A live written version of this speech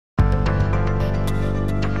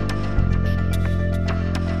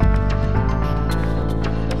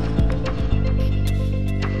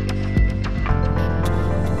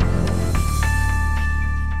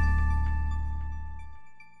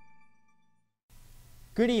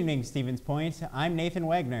Good evening, Stevens Point. I'm Nathan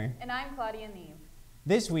Wegner. And I'm Claudia Neve.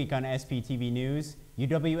 This week on SPTV News,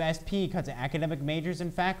 UWSP cuts academic majors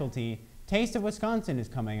and faculty, Taste of Wisconsin is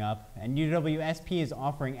coming up, and UWSP is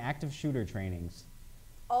offering active shooter trainings.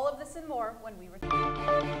 All of this and more when we return.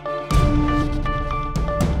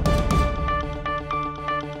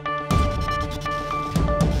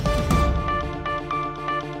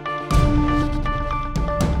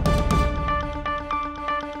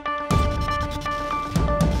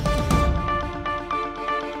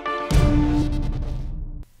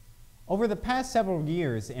 Over the past several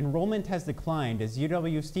years, enrollment has declined as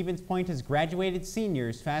UW-Stevens Point has graduated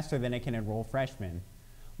seniors faster than it can enroll freshmen.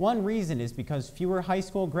 One reason is because fewer high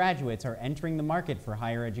school graduates are entering the market for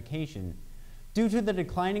higher education. Due to the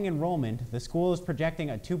declining enrollment, the school is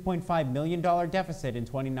projecting a $2.5 million deficit in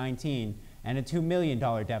 2019 and a $2 million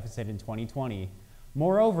deficit in 2020.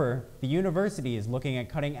 Moreover, the university is looking at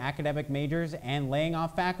cutting academic majors and laying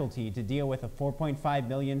off faculty to deal with a $4.5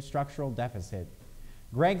 million structural deficit.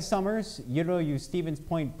 Greg Summers, UW-Stevens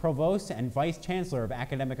Point Provost and Vice Chancellor of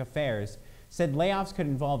Academic Affairs, said layoffs could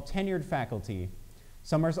involve tenured faculty.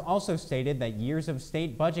 Summers also stated that years of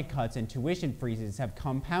state budget cuts and tuition freezes have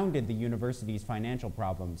compounded the university's financial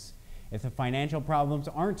problems. If the financial problems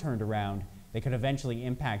aren't turned around, they could eventually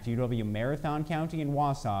impact UW-Marathon County and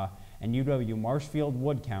Wausau and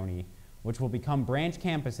UW-Marshfield-Wood County, which will become branch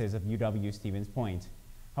campuses of UW-Stevens Point.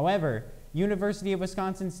 However, University of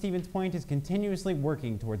Wisconsin-Stevens Point is continuously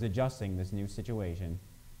working towards adjusting this new situation.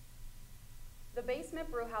 The Basement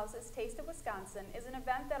Brewhouse's Taste of Wisconsin is an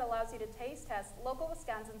event that allows you to taste test local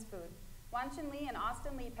Wisconsin's food. Wanchin Lee and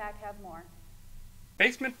Austin Lee Pack have more.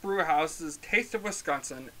 Basement Brewhouse's Taste of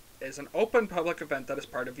Wisconsin is an open public event that is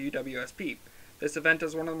part of UWSP. This event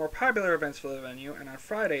is one of the more popular events for the venue, and on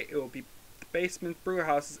Friday it will be the Basement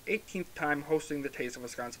Brewhouse's 18th time hosting the Taste of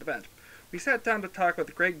Wisconsin event. We sat down to talk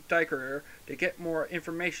with Greg Deichriger to get more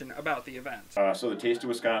information about the event. So the Taste of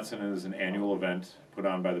Wisconsin is an annual event put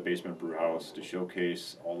on by the Basement Brewhouse to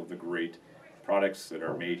showcase all of the great products that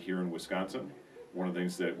are made here in Wisconsin. One of the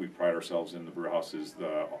things that we pride ourselves in the brewhouse is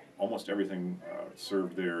almost everything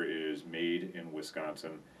served there is made in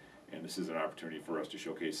Wisconsin, and this is an opportunity for us to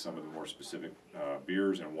showcase some of the more specific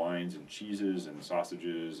beers and wines and cheeses and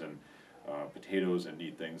sausages and potatoes and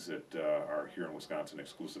neat things that are here in Wisconsin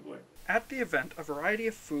exclusively. At the event, a variety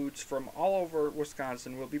of foods from all over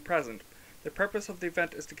Wisconsin will be present. The purpose of the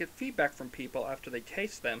event is to get feedback from people after they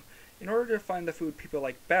taste them in order to find the food people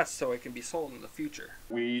like best so it can be sold in the future.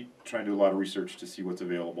 We try and do a lot of research to see what's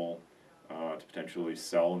available to potentially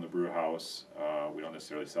sell in the brew house. We don't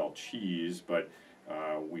necessarily sell cheese, but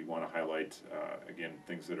we want to highlight, again,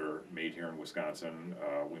 things that are made here in Wisconsin.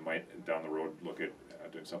 We might, down the road, look at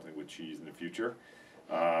doing something with cheese in the future.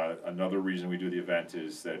 Another reason we do the event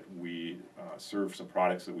is that we serve some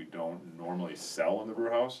products that we don't normally sell in the brew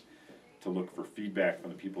house to look for feedback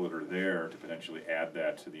from the people that are there to potentially add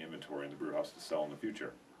that to the inventory in the brew house to sell in the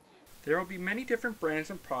future. There will be many different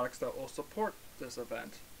brands and products that will support this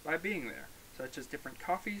event by being there, such as different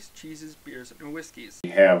coffees, cheeses, beers, and whiskeys.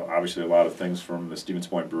 We have obviously a lot of things from the Stevens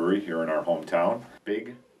Point Brewery here in our hometown.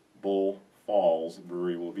 Big Bull Falls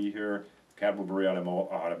Brewery will be here. Capital Brewery out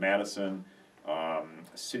of Madison,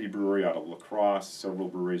 City Brewery out of La Crosse, several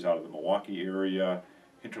breweries out of the Milwaukee area,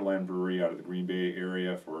 Hinterland Brewery out of the Green Bay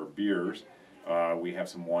area for beers. We have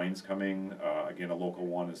some wines coming. Again, a local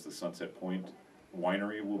one is the Sunset Point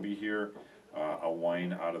Winery will be here. A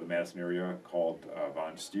wine out of the Madison area called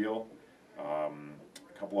Von Steel. A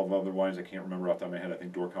couple of other wines I can't remember off the top of my head. I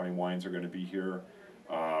think Door County Wines are going to be here.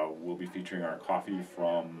 We'll be featuring our coffee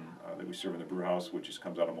from that we serve in the brew house, which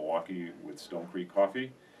comes out of Milwaukee with Stone Creek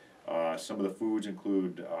Coffee. Some of the foods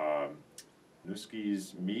include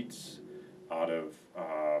Nuski's meats out of,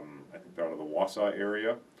 I think they're out of the Wausau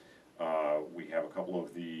area. We have a couple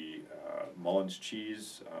of the Mullins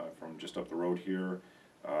cheese from just up the road here.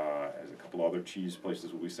 As a couple other cheese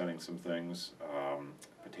places will be sending some things.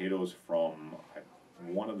 Potatoes from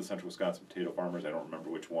one of the Central Wisconsin potato farmers, I don't remember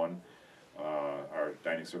which one. Our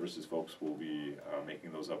dining services folks will be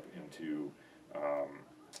making those up into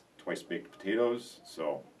twice baked potatoes,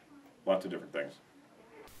 so lots of different things.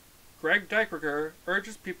 Greg Deichriger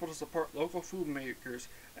urges people to support local food makers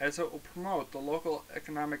as it will promote the local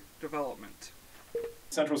economic development.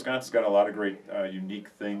 Central Wisconsin's got a lot of great unique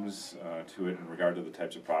things to it in regard to the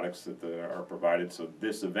types of products that are provided, so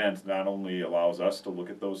this event not only allows us to look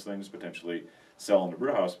at those things, potentially sell in the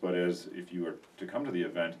brew house, but as if you were to come to the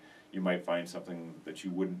event, you might find something that you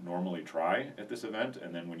wouldn't normally try at this event,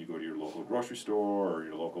 and then when you go to your local grocery store or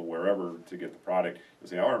your local wherever to get the product, you'll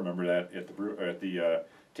say, oh, I remember that at the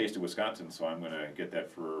Taste of Wisconsin, so I'm going to get that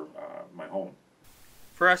for my home.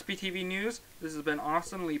 For SPTV News, this has been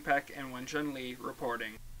Austin Lepek and Wenjun Lee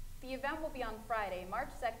reporting. The event will be on Friday, March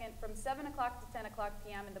 2nd from 7 o'clock to 10 o'clock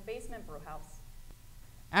p.m. in the Basement Brewhouse.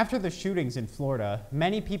 After the shootings in Florida,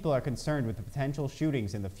 many people are concerned with the potential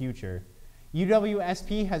shootings in the future.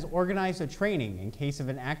 UWSP has organized a training in case of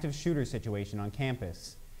an active shooter situation on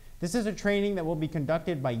campus. This is a training that will be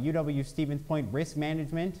conducted by UW Stevens Point Risk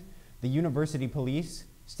Management, the University Police,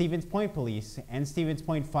 Stevens Point Police, and Stevens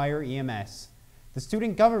Point Fire EMS. The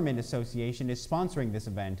Student Government Association is sponsoring this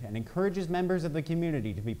event and encourages members of the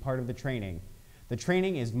community to be part of the training. The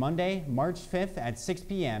training is Monday, March 5th at 6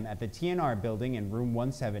 p.m. at the TNR building in room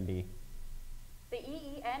 170. The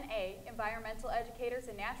EENA, Environmental Educators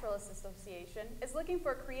and Naturalists Association, is looking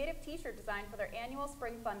for a creative t-shirt design for their annual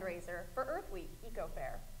spring fundraiser for Earth Week Eco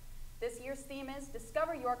Fair. This year's theme is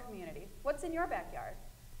Discover Your Community. What's in your backyard?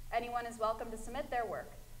 Anyone is welcome to submit their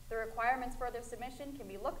work. The requirements for their submission can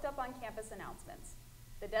be looked up on campus announcements.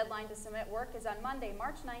 The deadline to submit work is on Monday,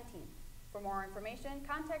 March 19th. For more information,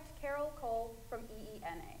 contact Carol Cole from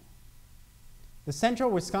EENA. The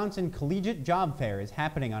Central Wisconsin Collegiate Job Fair is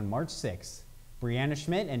happening on March 6th. Breanna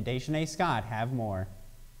Schmitt and Dashanay Scott have more.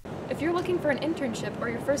 If you're looking for an internship or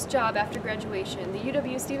your first job after graduation, the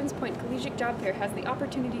UW Stevens Point Collegiate Job Fair has the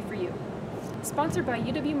opportunity for you. Sponsored by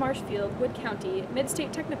UW Marshfield, Wood County,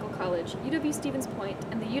 Mid-State Technical College, UW Stevens Point,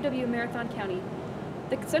 and the UW Marathon County,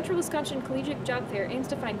 the Central Wisconsin Collegiate Job Fair aims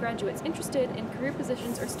to find graduates interested in career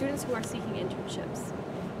positions or students who are seeking internships.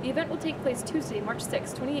 The event will take place Tuesday, March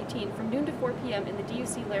 6, 2018, from noon to 4 p.m. in the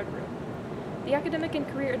DUC Laird Room. The Academic and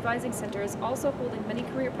Career Advising Center is also holding many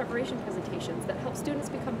career preparation presentations that help students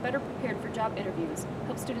become better prepared for job interviews,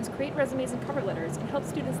 help students create resumes and cover letters, and help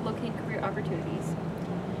students locate career opportunities.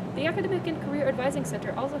 The Academic and Career Advising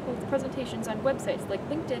Center also holds presentations on websites like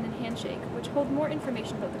LinkedIn and Handshake, which hold more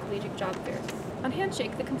information about the Collegiate Job Fair. On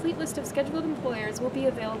Handshake, the complete list of scheduled employers will be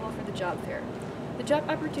available for the job fair. The job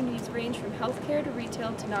opportunities range from healthcare to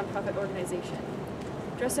retail to nonprofit organization.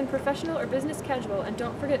 Dress in professional or business casual, and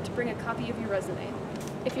don't forget to bring a copy of your resume.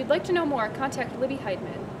 If you'd like to know more, contact Libby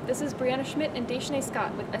Heidman. This is Breanna Schmitt and Dashanay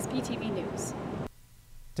Scott with SPTV News.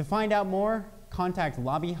 To find out more, contact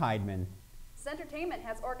Lobby Heidman. Centertainment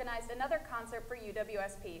has organized another concert for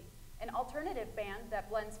UWSP. An alternative band that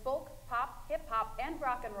blends folk, pop, hip-hop, and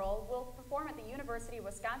rock and roll will perform at the University of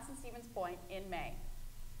Wisconsin-Stevens Point in May.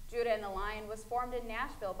 Judah and the Lion was formed in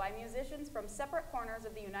Nashville by musicians from separate corners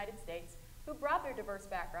of the United States who brought their diverse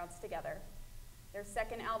backgrounds together. Their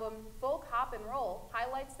second album, Folk, Hop, and Roll,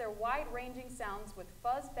 highlights their wide-ranging sounds with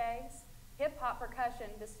fuzz bass, hip-hop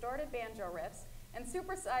percussion, distorted banjo riffs, and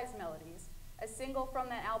supersized melodies. A single from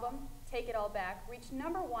that album, Take It All Back, reached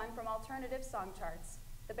 #1 from alternative song charts.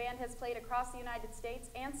 The band has played across the United States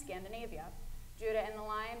and Scandinavia. Judah and the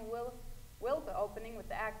Lion will be opening with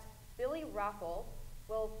the act Billy Rockall,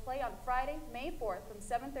 will play on Friday, May 4th from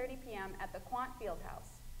 7:30 p.m. at the Quant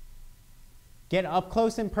Fieldhouse. Get up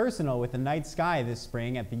close and personal with the night sky this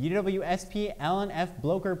spring at the UWSP L&F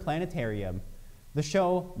Blocher Planetarium. The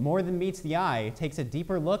show, More Than Meets the Eye, takes a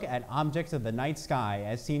deeper look at objects of the night sky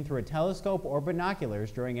as seen through a telescope or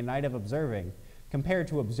binoculars during a night of observing, compared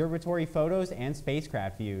to observatory photos and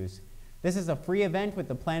spacecraft views. This is a free event with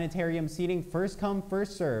the planetarium seating first come,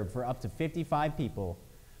 first served for up to 55 people.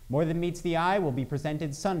 More Than Meets the Eye will be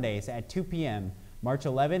presented Sundays at 2 p.m., March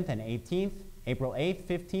 11th and 18th, April 8th,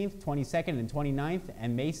 15th, 22nd, and 29th,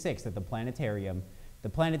 and May 6th at the planetarium. The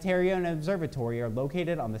planetarium and observatory are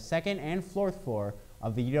located on the 2nd and 4th floor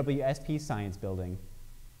of the UWSP Science Building.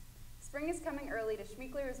 Spring is coming early to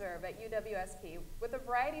Schmitt Reserve at UWSP with a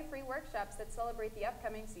variety of free workshops that celebrate the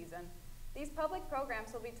upcoming season. These public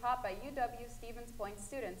programs will be taught by UW Stevens Point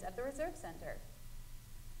students at the Reserve Center.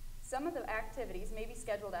 Some of the activities may be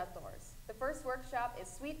scheduled outdoors. The first workshop is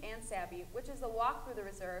Sweet and Savvy, which is a walk through the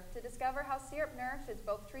reserve to discover how syrup nourishes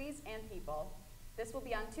both trees and people. This will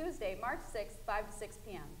be on Tuesday, March 6th, 5 to 6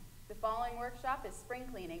 p.m. The following workshop is Spring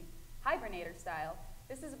Cleaning, Hibernator style.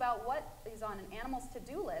 This is about what is on an animal's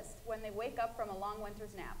to-do list when they wake up from a long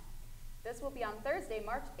winter's nap. This will be on Thursday,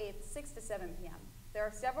 March 8th, 6 to 7 p.m. There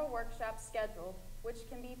are several workshops scheduled, which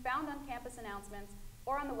can be found on campus announcements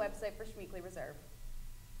or on the website for Schmitt Reserve.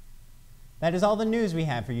 That is all the news we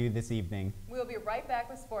have for you this evening. We'll be right back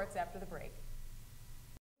with sports after the break.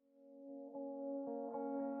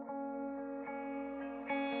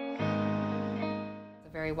 It's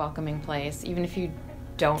a very welcoming place. Even if you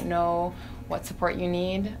don't know what support you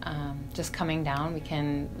need, just coming down, we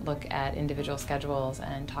can look at individual schedules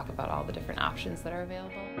and talk about all the different options that are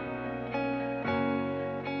available.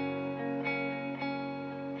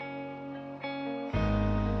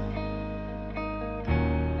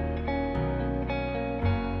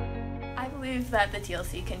 believe that the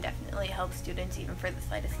TLC can definitely help students even for the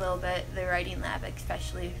slightest little bit. The writing lab,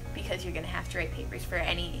 especially because you're going to have to write papers for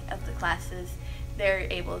any of the classes, they're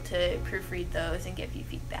able to proofread those and give you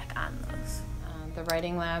feedback on those. The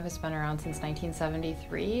writing lab has been around since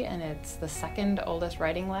 1973, and it's the second oldest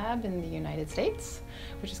writing lab in the United States,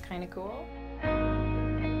 which is kind of cool.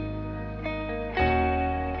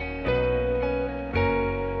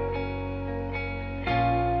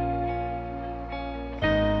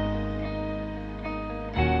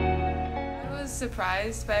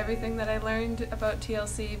 Surprised by everything that I learned about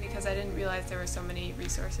TLC because I didn't realize there were so many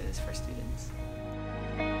resources for students.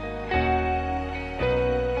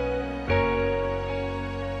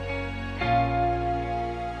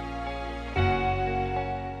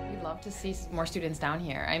 We'd love to see more students down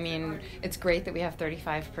here. I mean, it's great that we have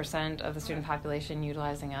 35% of the student population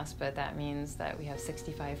utilizing us, but that means that we have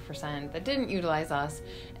 65% that didn't utilize us,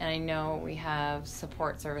 and I know we have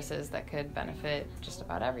support services that could benefit just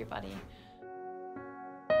about everybody.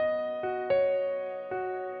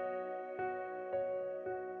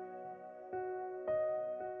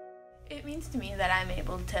 It means to me that I'm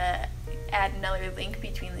able to add another link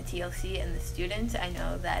between the TLC and the students. I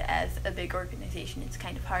know that as a big organization, it's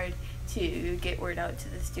kind of hard to get word out to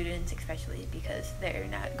the students, especially because they're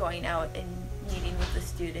not going out and meeting with the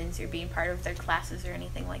students or being part of their classes or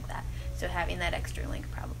anything like that. So having that extra link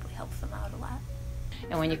probably helps them out a lot.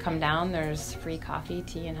 And when you come down, there's free coffee,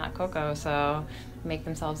 tea, and hot cocoa, so make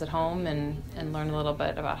themselves at home and learn a little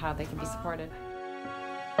bit about how they can be supported.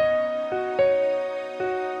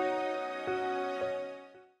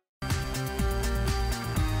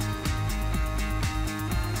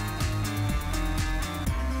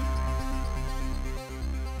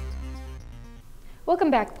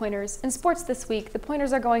 Welcome back, Pointers. In sports this week, the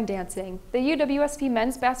Pointers are going dancing. The UWSP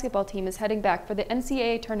men's basketball team is heading back for the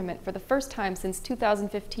NCAA tournament for the first time since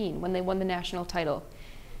 2015 when they won the national title.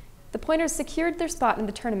 The Pointers secured their spot in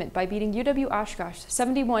the tournament by beating UW-Oshkosh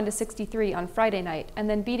 71-63 on Friday night and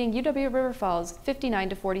then beating UW-River Falls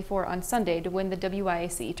 59-44 on Sunday to win the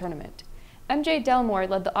WIAC tournament. MJ Delmore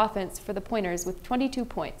led the offense for the Pointers with 22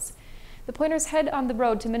 points. The Pointers head on the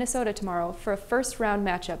road to Minnesota tomorrow for a first-round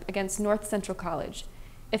matchup against North Central College.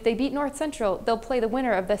 If they beat North Central, they'll play the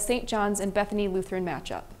winner of the St. John's and Bethany Lutheran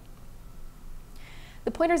matchup.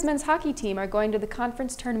 The Pointers men's hockey team are going to the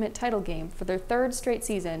conference tournament title game for their third straight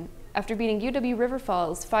season after beating UW-River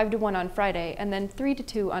Falls 5-1 on Friday and then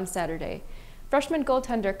 3-2 on Saturday. Freshman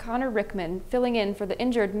goaltender Connor Rickman, filling in for the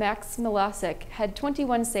injured Max Milasek, had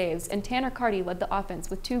 21 saves, and Tanner Carty led the offense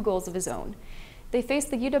with 2 goals of his own. They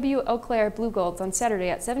faced the UW-Eau Claire Blue Golds on Saturday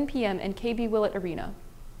at 7 p.m. in KB Willett Arena.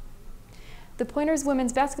 The Pointers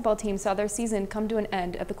women's basketball team saw their season come to an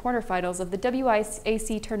end at the quarterfinals of the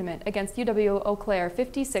WIAC tournament against UW-Eau Claire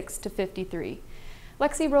 56-53.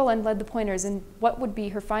 Lexi Rowland led the Pointers in what would be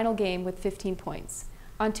her final game with 15 points.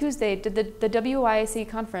 On Tuesday, the WIAC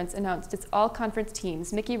conference announced its all-conference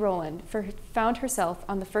teams. Mickey Rowland found herself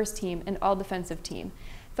on the first team and all-defensive team.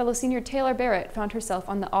 Fellow senior Taylor Barrett found herself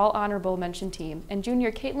on the all-honorable mention team, and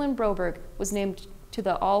junior Caitlin Broberg was named to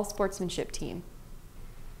the all-sportsmanship team.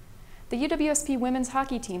 The UWSP women's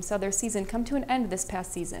hockey team saw their season come to an end this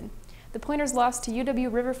past season. The Pointers lost to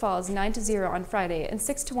UW-River Falls 9-0 on Friday and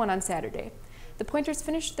 6-1 on Saturday. The Pointers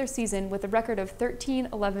finished their season with a record of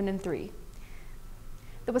 13-11-3.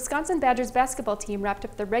 The Wisconsin Badgers basketball team wrapped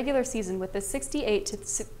up the regular season with a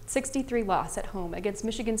 68-63 loss at home against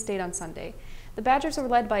Michigan State on Sunday. The Badgers were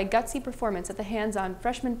led by a gutsy performance at the hands on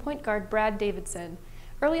freshman point guard Brad Davidson.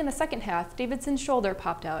 Early in the second half, Davidson's shoulder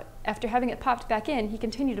popped out. After having it popped back in, he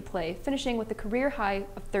continued to play, finishing with a career high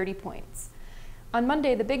of 30 points. On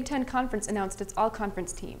Monday, the Big Ten Conference announced its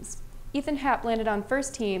all-conference teams. Ethan Happ landed on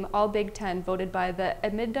first team All-Big Ten voted by the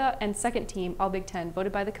Admida and second team All-Big Ten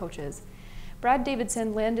voted by the coaches. Brad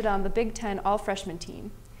Davidson landed on the Big Ten All-Freshman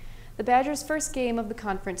team. The Badgers' first game of the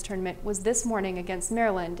conference tournament was this morning against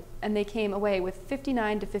Maryland, and they came away with a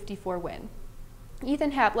 59-54 win.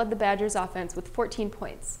 Ethan Happ led the Badgers' offense with 14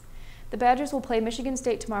 points. The Badgers will play Michigan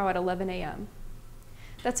State tomorrow at 11 a.m.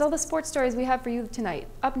 That's all the sports stories we have for you tonight.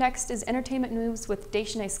 Up next is Entertainment News with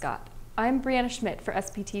Dashanay Scott. I'm Breanna Schmitt for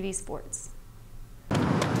SPTV Sports.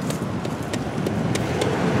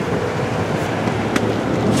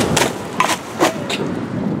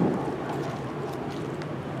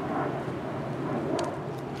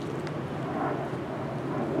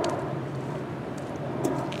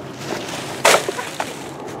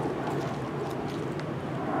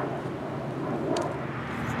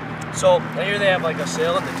 So I hear they have like a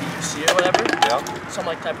sale at the DUC or whatever. Yeah. Some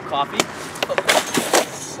like type of coffee.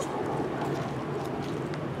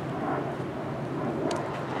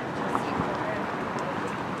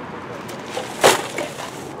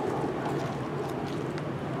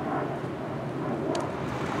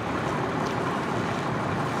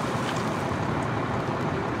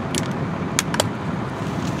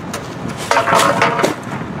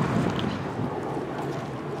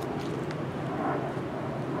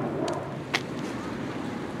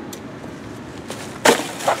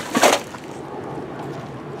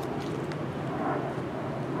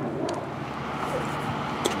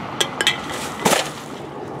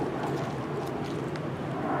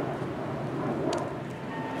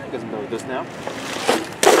 guys know this now.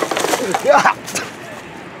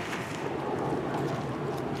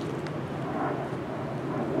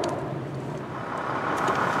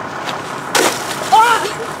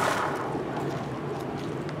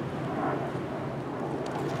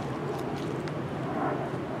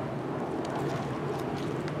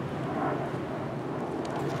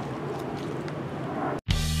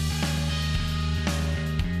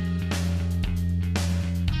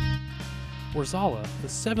 Warzala, the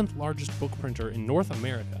 7th largest book printer in North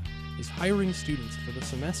America, is hiring students for the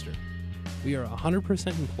semester. We are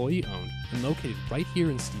 100% employee-owned and located right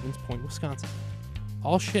here in Stevens Point, Wisconsin.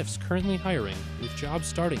 All shifts currently hiring, with jobs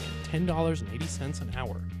starting at $10.80 an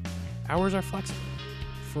hour. Hours are flexible.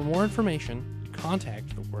 For more information,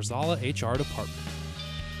 contact the Warzala HR department.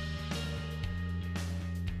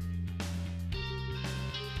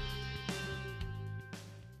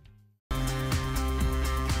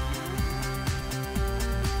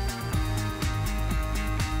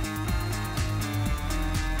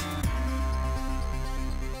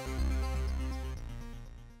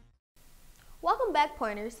 Welcome back,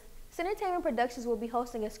 Pointers. Entertainment Productions will be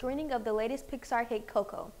hosting a screening of the latest Pixar hit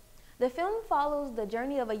Coco. The film follows the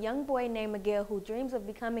journey of a young boy named Miguel who dreams of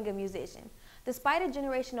becoming a musician, despite a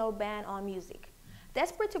generational ban on music.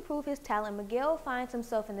 Desperate to prove his talent, Miguel finds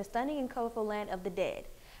himself in the stunning and colorful land of the dead.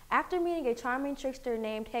 After meeting a charming trickster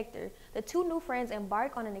named Hector, the two new friends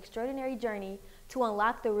embark on an extraordinary journey to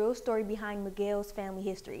unlock the real story behind Miguel's family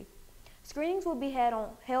history. Screenings will be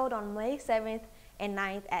held on May 7th and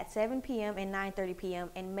 9th at 7 p.m. and 9:30 p.m.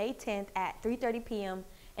 and May 10th at 3:30 p.m.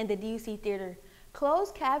 in the DUC Theater.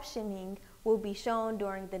 Closed captioning will be shown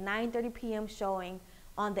during the 9:30 p.m. showing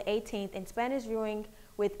on the 18th and Spanish viewing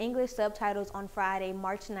with English subtitles on Friday,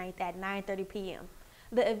 March 9th at 9:30 p.m.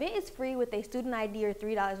 The event is free with a student ID or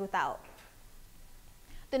 $3 without.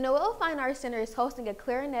 The Noel Fine Arts Center is hosting a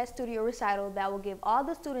clarinet studio recital that will give all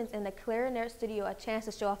the students in the clarinet studio a chance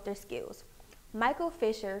to show off their skills. Michael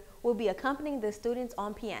Fisher will be accompanying the students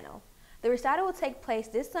on piano. The recital will take place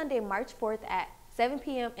this Sunday, March 4th at 7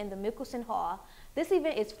 p.m. in the Mickelson Hall. This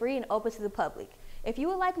event is free and open to the public. If you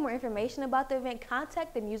would like more information about the event,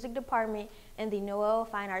 contact the music department in the Noel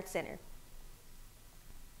Fine Arts Center.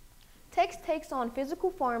 Text takes on physical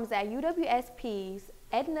forms at UWSP's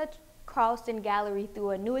Edna Cranston Gallery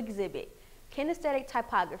through a new exhibit, Kinesthetic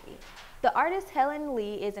Typography. The artist Helen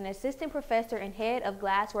Lee is an assistant professor and head of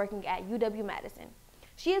glassworking at UW-Madison.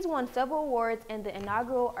 She has won several awards in the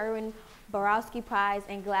inaugural Erwin Borowski Prize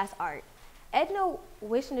in Glass Art, Edna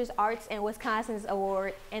Wishner's Arts in Wisconsin's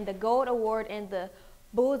Award, and the Gold Award in the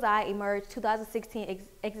Bullseye Emerge 2016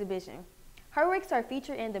 exhibition. Her works are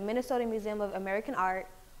featured in the Minnesota Museum of American Art,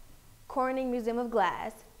 Corning Museum of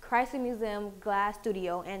Glass, Chrysler Museum Glass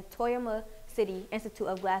Studio, and Toyama City Institute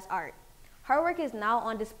of Glass Art. Her work is now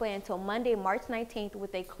on display until Monday, March 19th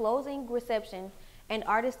with a closing reception and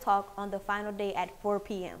artist talk on the final day at 4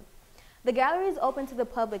 p.m. The gallery is open to the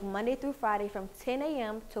public Monday through Friday from 10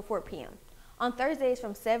 a.m. to 4 p.m., on Thursdays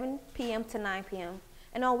from 7 p.m. to 9 p.m.,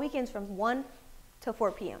 and on weekends from 1 to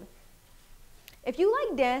 4 p.m. If you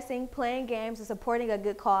like dancing, playing games, and supporting a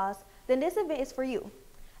good cause, then this event is for you.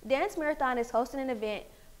 Dance Marathon is hosting an event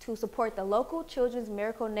to support the local Children's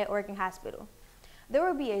Miracle Networking Hospital. There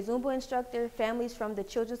will be a Zumba instructor, families from the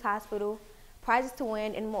Children's Hospital, prizes to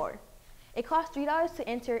win, and more. It costs $3 to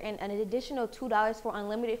enter and an additional $2 for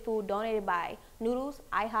unlimited food donated by Noodles,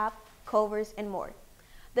 IHOP, Culver's, and more.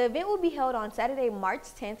 The event will be held on Saturday, March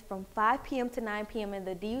 10th from 5 p.m. to 9 p.m. in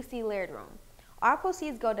the DUC Laird Room. Our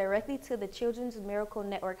proceeds go directly to the Children's Miracle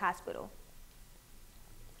Network Hospital.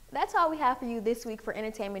 That's all we have for you this week for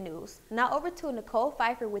entertainment news. Now over to Nicole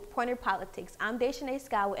Pfeiffer with Pointer Politics. I'm Dashanay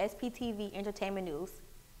with SPTV Entertainment News.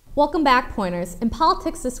 Welcome back, Pointers. In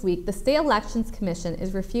politics this week, the State Elections Commission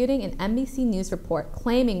is refuting an NBC News report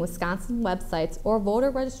claiming Wisconsin websites or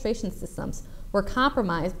voter registration systems were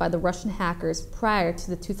compromised by the Russian hackers prior to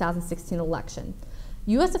the 2016 election.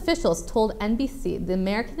 U.S. officials told NBC the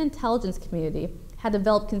American intelligence community had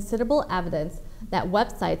developed considerable evidence that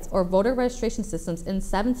websites or voter registration systems in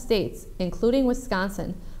 7 states, including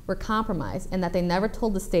Wisconsin, were compromised and that they never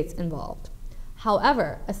told the states involved.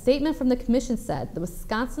 However, a statement from the commission said the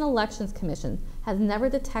Wisconsin Elections Commission has never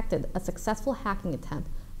detected a successful hacking attempt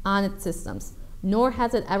on its systems, nor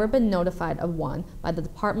has it ever been notified of one by the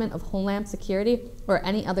Department of Homeland Security or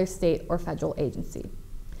any other state or federal agency.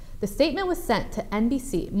 The statement was sent to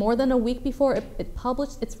NBC more than a week before it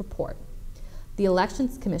published its report. The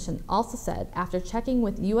Elections Commission also said, after checking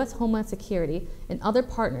with U.S. Homeland Security and other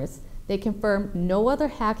partners, they confirmed no other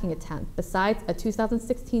hacking attempt besides a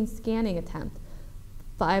 2016 scanning attempt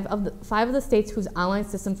Five of the states whose online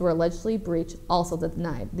systems were allegedly breached also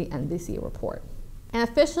denied the NBC report. An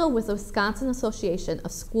official with the Wisconsin Association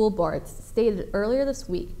of School Boards stated earlier this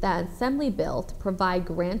week that an assembly bill to provide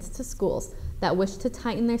grants to schools that wish to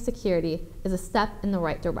tighten their security is a step in the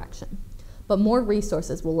right direction, but more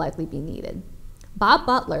resources will likely be needed. Bob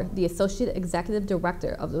Butler, the Associate Executive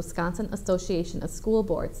Director of the Wisconsin Association of School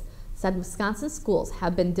Boards, said Wisconsin schools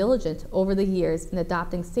have been diligent over the years in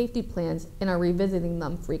adopting safety plans and are revisiting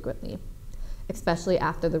them frequently, especially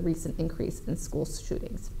after the recent increase in school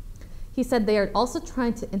shootings. He said they are also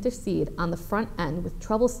trying to intercede on the front end with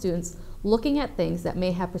troubled students looking at things that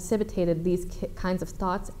may have precipitated these kinds of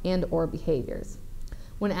thoughts and or behaviors.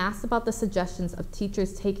 When asked about the suggestions of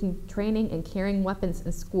teachers taking training and carrying weapons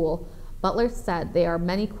in school, Butler said there are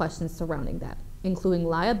many questions surrounding that, including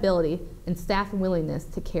liability and staff willingness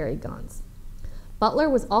to carry guns. Butler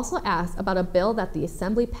was also asked about a bill that the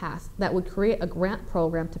Assembly passed that would create a grant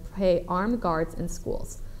program to pay armed guards in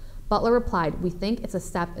schools. Butler replied, "We think it's a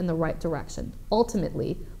step in the right direction.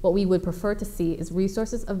 Ultimately, what we would prefer to see is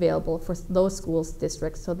resources available for those schools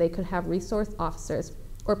districts so they could have resource officers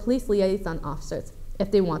or police liaison officers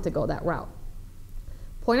if they want to go that route."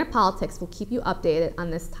 Pointer Politics will keep you updated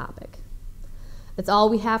on this topic. That's all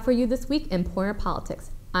we have for you this week in Pointer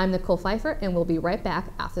Politics. I'm Nicole Pfeiffer, and we'll be right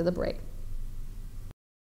back after the break.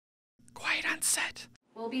 Quiet on set.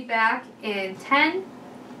 We'll be back in 10,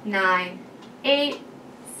 9, 8,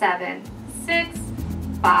 7, 6,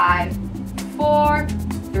 5, 4,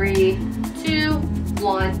 3, 2,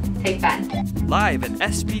 1. Take Ben. Live at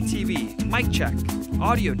SPTV, mic check,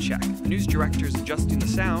 audio check, news directors adjusting the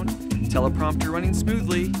sound, teleprompter running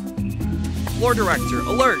smoothly. Floor director,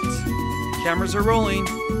 alert! Cameras are rolling,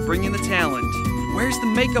 bring in the talent. Where's the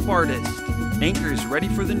makeup artist? Anchors ready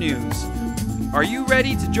for the news. Are you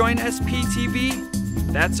ready to join SPTV?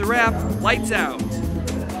 That's a wrap, lights out.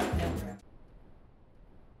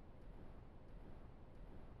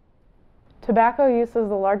 Tobacco use is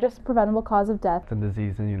the largest preventable cause of death and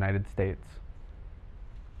disease in the United States.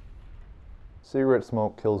 Cigarette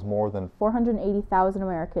smoke kills more than 480,000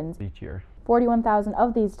 Americans each year. 41,000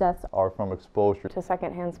 of these deaths are from exposure to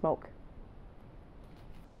secondhand smoke.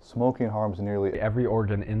 Smoking harms nearly every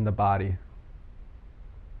organ in the body.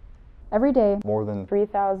 Every day, more than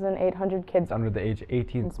 3,800 kids under the age of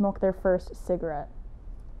 18 smoke their first cigarette.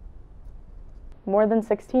 More than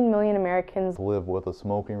 16 million Americans live with a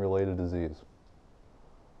smoking-related disease.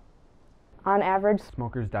 On average,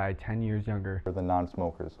 smokers die 10 years younger than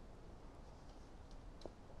non-smokers.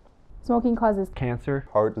 Smoking causes cancer,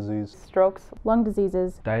 heart disease, strokes, lung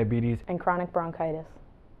diseases, diabetes, and chronic bronchitis.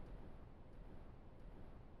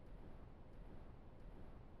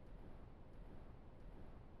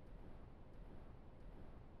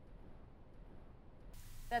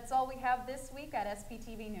 That's all we have this week at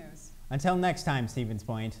SPTV News. Until next time, Stevens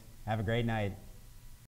Point, have a great night.